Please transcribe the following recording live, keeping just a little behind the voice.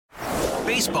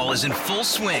Baseball is in full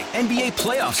swing. NBA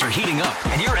playoffs are heating up,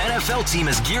 and your NFL team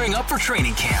is gearing up for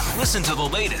training camp. Listen to the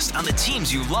latest on the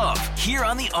teams you love here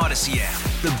on the Odyssey app.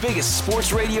 The biggest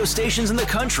sports radio stations in the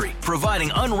country,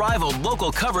 providing unrivaled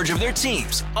local coverage of their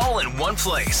teams, all in one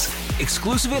place.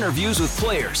 Exclusive interviews with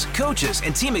players, coaches,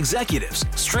 and team executives,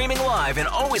 streaming live and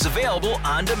always available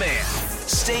on demand.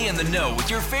 Stay in the know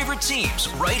with your favorite teams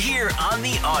right here on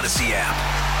the Odyssey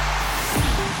app.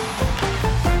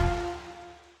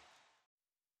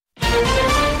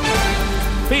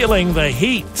 Feeling the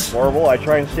heat. Horrible. I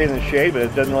try and stay in the shade, but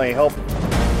it doesn't really help.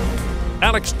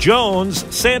 Alex Jones'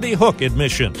 Sandy Hook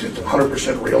admission. It's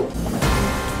 100% real.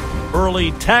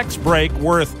 Early tax break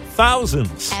worth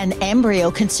thousands. An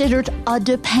embryo considered a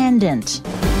dependant.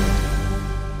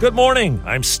 Good morning.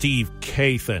 I'm Steve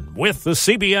Kathan with the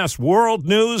CBS World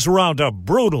News Roundup.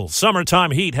 Brutal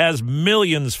summertime heat has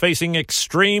millions facing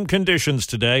extreme conditions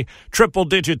today,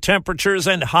 triple-digit temperatures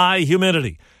and high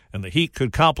humidity. And the heat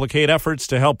could complicate efforts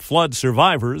to help flood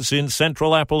survivors in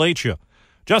central Appalachia.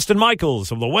 Justin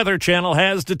Michaels of the Weather Channel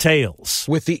has details.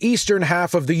 With the eastern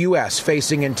half of the U.S.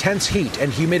 facing intense heat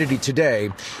and humidity today,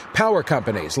 power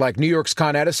companies like New York's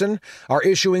Con Edison are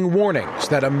issuing warnings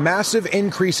that a massive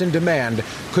increase in demand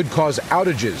could cause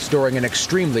outages during an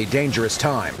extremely dangerous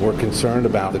time. We're concerned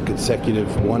about the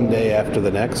consecutive one day after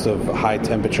the next of high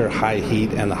temperature, high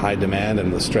heat, and the high demand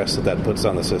and the stress that puts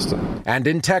on the system. And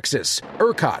in Texas,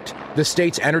 ERCOT, the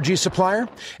state's energy supplier,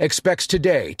 expects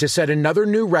today to set another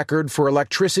new record for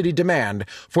electricity demand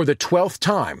for the 12th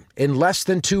time in less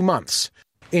than 2 months.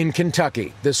 In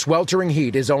Kentucky, the sweltering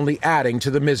heat is only adding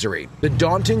to the misery. The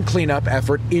daunting cleanup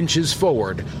effort inches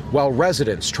forward while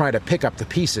residents try to pick up the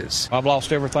pieces. I've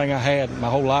lost everything I had. My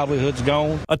whole livelihood's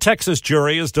gone. A Texas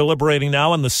jury is deliberating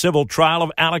now in the civil trial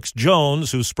of Alex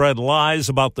Jones, who spread lies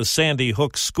about the Sandy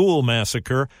Hook school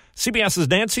massacre. CBS's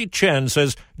Nancy Chen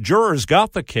says jurors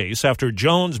got the case after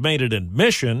Jones made an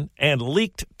admission and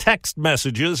leaked text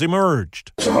messages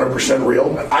emerged. It's 100%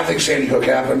 real. I think Sandy Hook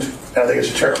happened, and I think it's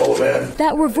a terrible event.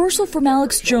 That reversal from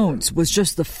Alex Jones was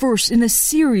just the first in a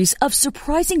series of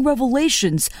surprising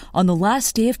revelations on the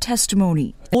last day of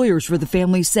testimony. Lawyers for the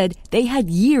family said they had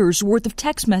years' worth of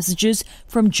text messages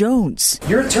from Jones.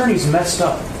 Your attorney's messed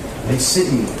up and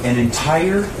sent me an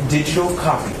entire digital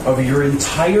copy of your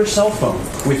entire cell phone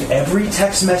with every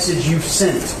text message you've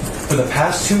sent for the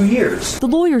past 2 years. The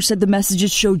lawyer said the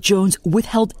messages showed Jones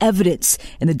withheld evidence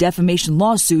in the defamation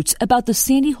lawsuits about the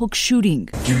Sandy Hook shooting.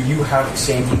 Do you have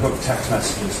Sandy Hook text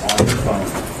messages on your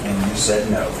phone? And you said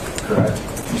no, correct?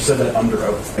 You said that under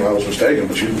oath. I was mistaken,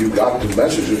 but you got the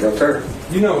messages right there.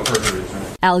 You know what perjury is,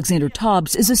 right? Alexander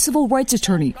Tobbs is a civil rights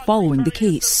attorney following the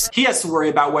case. He has to worry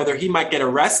about whether he might get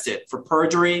arrested for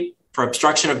perjury, for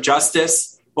obstruction of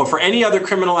justice, or for any other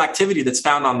criminal activity that's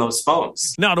found on those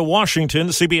phones. Now to Washington,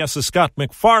 CBS's Scott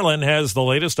MacFarlane has the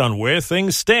latest on where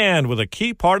things stand with a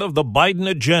key part of the Biden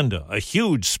agenda, a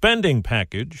huge spending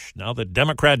package, now that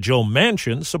Democrat Joe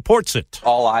Manchin supports it.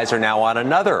 All eyes are now on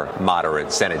another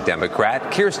moderate Senate Democrat,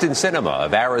 Kyrsten Sinema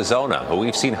of Arizona, who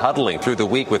we've seen huddling through the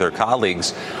week with her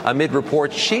colleagues amid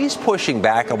reports she's pushing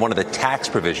back on one of the tax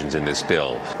provisions in this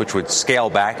bill, which would scale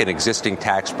back an existing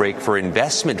tax break for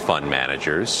investment fund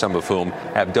managers, some of whom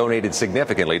have donated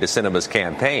significantly to Sinema's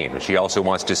campaign. She also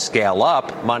wants to scale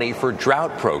up money for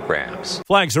drought programs.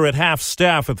 Flags are at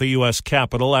half-staff at the U.S.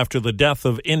 Capitol after the death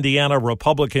of Indiana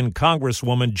Republican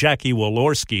Congresswoman Jackie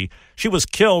Walorski. She was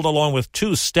killed along with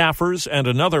 2 staffers and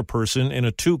another person in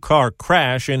a 2-car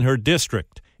crash in her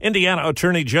district. Indiana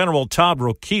Attorney General Todd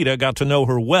Rokita got to know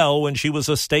her well when she was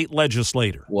a state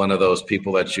legislator. One of those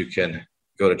people that you can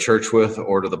go to church with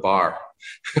or to the bar.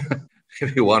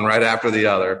 One right after the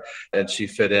other, and she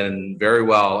fit in very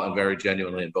well and very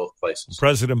genuinely in both places.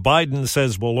 President Biden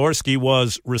says Walorski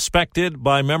was respected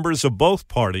by members of both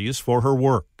parties for her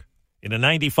work. In a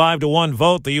 95-1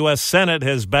 vote, the U.S. Senate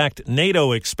has backed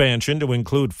NATO expansion to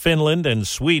include Finland and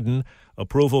Sweden.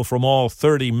 Approval from all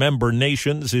 30 member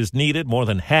nations is needed. More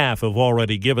than half have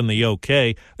already given the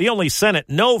okay. The only Senate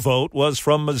no vote was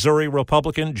from Missouri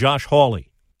Republican Josh Hawley.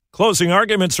 Closing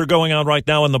arguments are going on right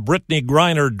now in the Brittany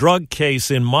Griner drug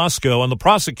case in Moscow, and the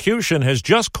prosecution has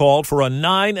just called for a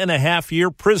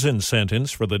 9.5-year prison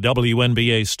sentence for the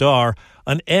WNBA star.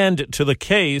 An end to the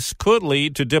case could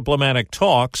lead to diplomatic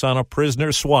talks on a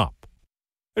prisoner swap.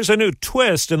 There's a new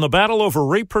twist in the battle over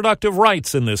reproductive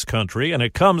rights in this country, and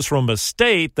it comes from a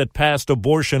state that passed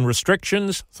abortion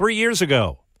restrictions 3 years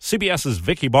ago. CBS's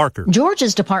Vicki Barker.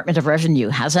 Georgia's Department of Revenue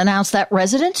has announced that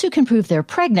residents who can prove they're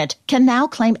pregnant can now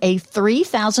claim a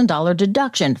 $3,000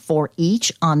 deduction for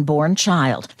each unborn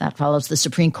child. That follows the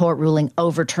Supreme Court ruling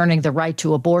overturning the right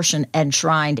to abortion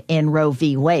enshrined in Roe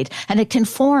v. Wade, and it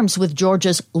conforms with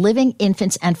Georgia's Living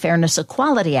Infants and Fairness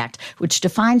Equality Act, which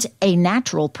defines a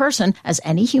natural person as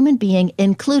any human being,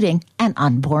 including an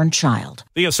unborn child.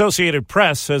 The Associated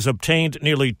Press has obtained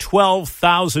nearly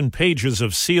 12,000 pages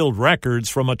of sealed records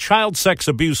from a child sex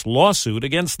abuse lawsuit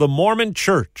against the Mormon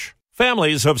Church.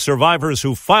 Families of survivors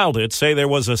who filed it say there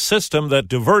was a system that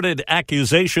diverted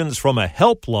accusations from a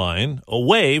helpline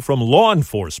away from law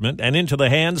enforcement and into the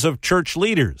hands of church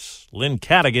leaders. Lynn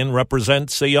Kathan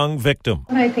represents a young victim.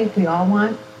 What I think we all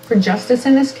want for justice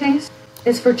in this case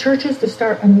is for churches to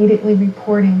start immediately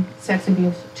reporting sex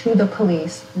abuse to the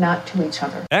police, not to each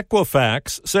other.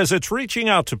 Equifax says it's reaching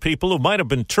out to people who might have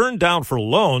been turned down for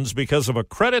loans because of a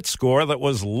credit score that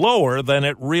was lower than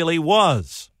it really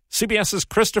was. CBS's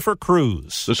Christopher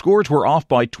Cruz. The scores were off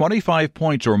by 25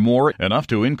 points or more, enough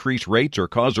to increase rates or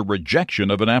cause a rejection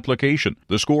of an application.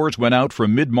 The scores went out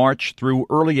from mid-March through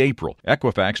early April.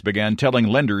 Equifax began telling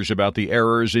lenders about the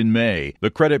errors in May. The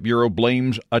credit bureau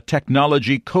blames a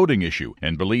technology coding issue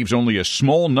and believes only a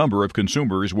small number of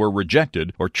consumers were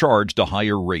rejected or charged a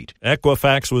higher rate.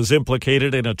 Equifax was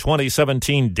implicated in a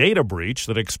 2017 data breach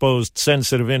that exposed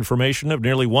sensitive information of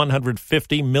nearly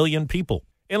 150 million people.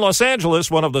 In Los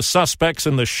Angeles, one of the suspects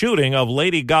in the shooting of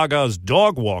Lady Gaga's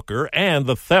dog walker and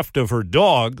the theft of her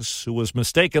dogs, who was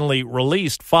mistakenly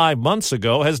released 5 months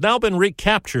ago, has now been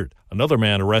recaptured. Another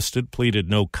man arrested pleaded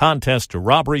no contest to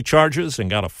robbery charges and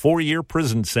got a 4-year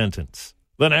prison sentence.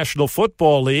 The National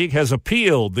Football League has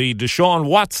appealed the Deshaun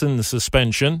Watson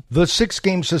suspension. The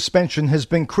 6-game suspension has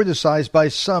been criticized by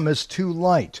some as too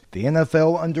light. The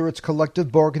NFL, under its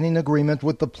collective bargaining agreement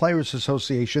with the Players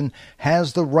Association,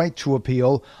 has the right to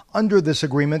appeal. Under this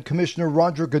agreement, Commissioner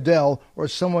Roger Goodell or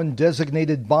someone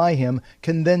designated by him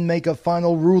can then make a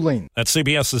final ruling. That's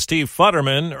CBS's Steve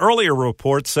Futterman. Earlier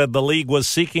reports said the league was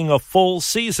seeking a full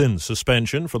season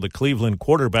suspension for the Cleveland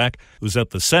quarterback who's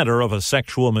at the center of a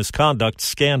sexual misconduct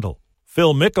scandal.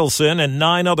 Phil Mickelson and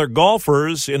 9 other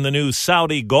golfers in the new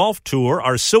Saudi Golf Tour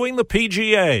are suing the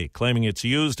PGA, claiming it's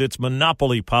used its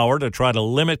monopoly power to try to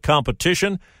limit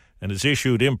competition and has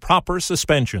issued improper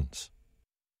suspensions.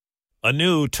 A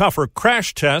new, tougher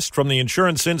crash test from the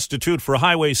Insurance Institute for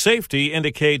Highway Safety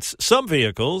indicates some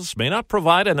vehicles may not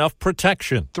provide enough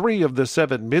protection. 3 of the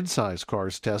 7 midsize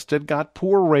cars tested got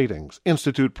poor ratings.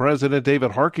 Institute President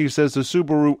David Harkey says the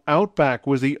Subaru Outback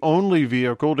was the only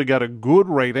vehicle to get a good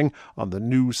rating on the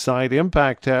new side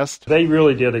impact test. They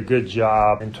really did a good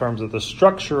job in terms of the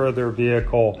structure of their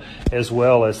vehicle as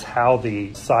well as how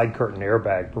the side curtain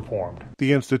airbag performed.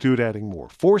 The Institute adding more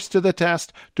force to the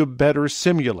test to better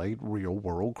simulate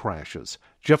real-world crashes.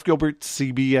 Jeff Gilbert,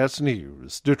 CBS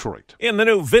News, Detroit. In the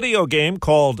new video game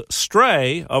called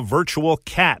Stray, a virtual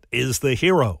cat is the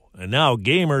hero. And now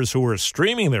gamers who are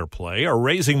streaming their play are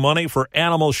raising money for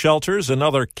animal shelters and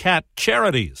other cat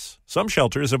charities. Some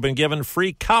shelters have been given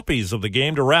free copies of the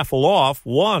game to raffle off.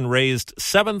 One raised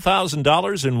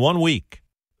 $7,000 in 1 week.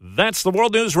 That's the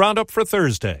World News Roundup for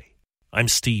Thursday. I'm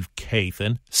Steve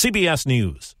Kathan, CBS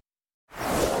News.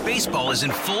 Baseball is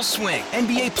in full swing.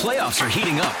 NBA playoffs are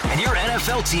heating up, and your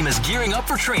NFL team is gearing up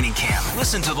for training camp.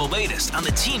 Listen to the latest on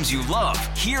the teams you love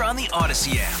here on the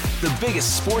Odyssey app. The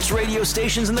biggest sports radio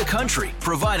stations in the country,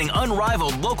 providing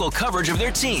unrivaled local coverage of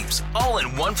their teams, all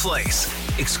in one place.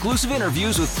 Exclusive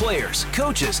interviews with players,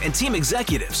 coaches, and team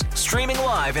executives, streaming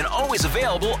live and always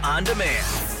available on demand.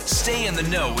 Stay in the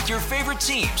know with your favorite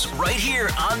teams right here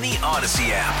on the Odyssey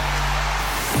app.